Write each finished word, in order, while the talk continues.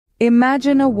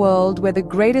Imagine a world where the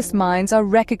greatest minds are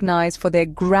recognized for their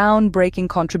groundbreaking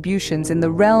contributions in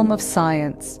the realm of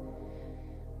science.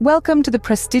 Welcome to the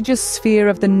prestigious sphere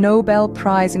of the Nobel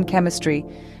Prize in Chemistry,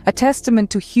 a testament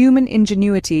to human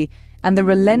ingenuity and the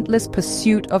relentless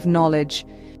pursuit of knowledge.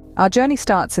 Our journey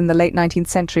starts in the late 19th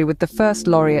century with the first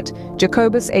laureate,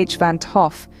 Jacobus H. van 't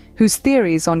Hoff, whose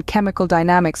theories on chemical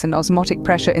dynamics and osmotic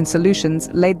pressure in solutions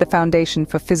laid the foundation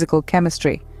for physical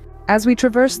chemistry. As we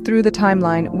traverse through the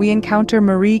timeline, we encounter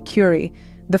Marie Curie,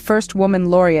 the first woman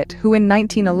laureate, who in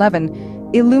 1911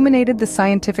 illuminated the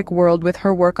scientific world with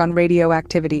her work on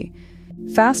radioactivity.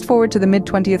 Fast forward to the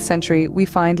mid-20th century, we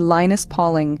find Linus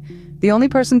Pauling, the only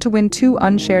person to win 2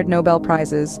 unshared Nobel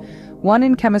Prizes, one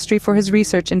in chemistry for his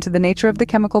research into the nature of the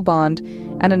chemical bond,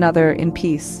 and another in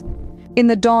peace. In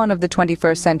the dawn of the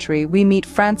 21st century, we meet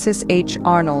Frances H.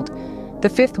 Arnold, the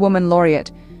 5th woman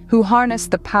laureate, who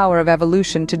harnessed the power of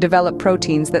evolution to develop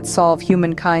proteins that solve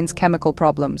humankind's chemical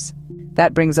problems.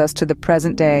 That brings us to the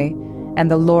present day,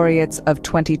 and the laureates of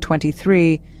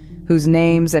 2023, whose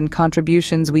names and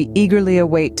contributions we eagerly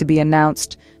await to be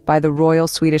announced by the Royal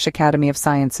Swedish Academy of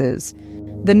Sciences.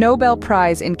 The Nobel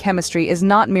Prize in Chemistry is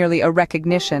not merely a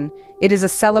recognition, it is a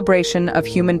celebration of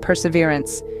human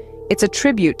perseverance. It's a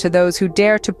tribute to those who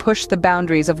dare to push the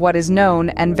boundaries of what is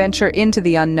known and venture into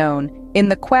the unknown, in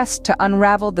the quest to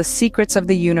unravel the secrets of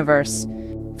the universe.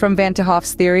 From van 't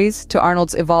Hoff's theories to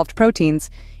Arnold's evolved proteins,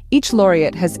 each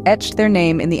laureate has etched their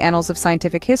name in the annals of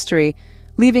scientific history,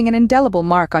 leaving an indelible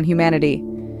mark on humanity.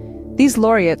 These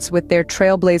laureates, with their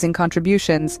trailblazing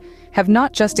contributions, have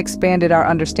not just expanded our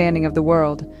understanding of the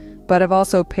world, but have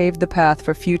also paved the path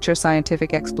for future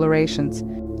scientific explorations.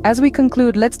 As we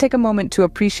conclude, let's take a moment to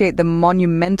appreciate the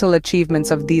monumental achievements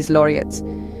of these laureates.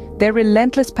 Their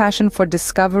relentless passion for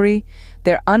discovery,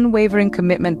 their unwavering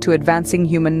commitment to advancing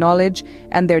human knowledge,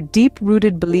 and their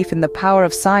deep-rooted belief in the power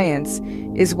of science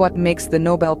is what makes the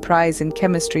Nobel Prize in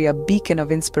Chemistry a beacon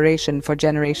of inspiration for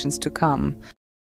generations to come.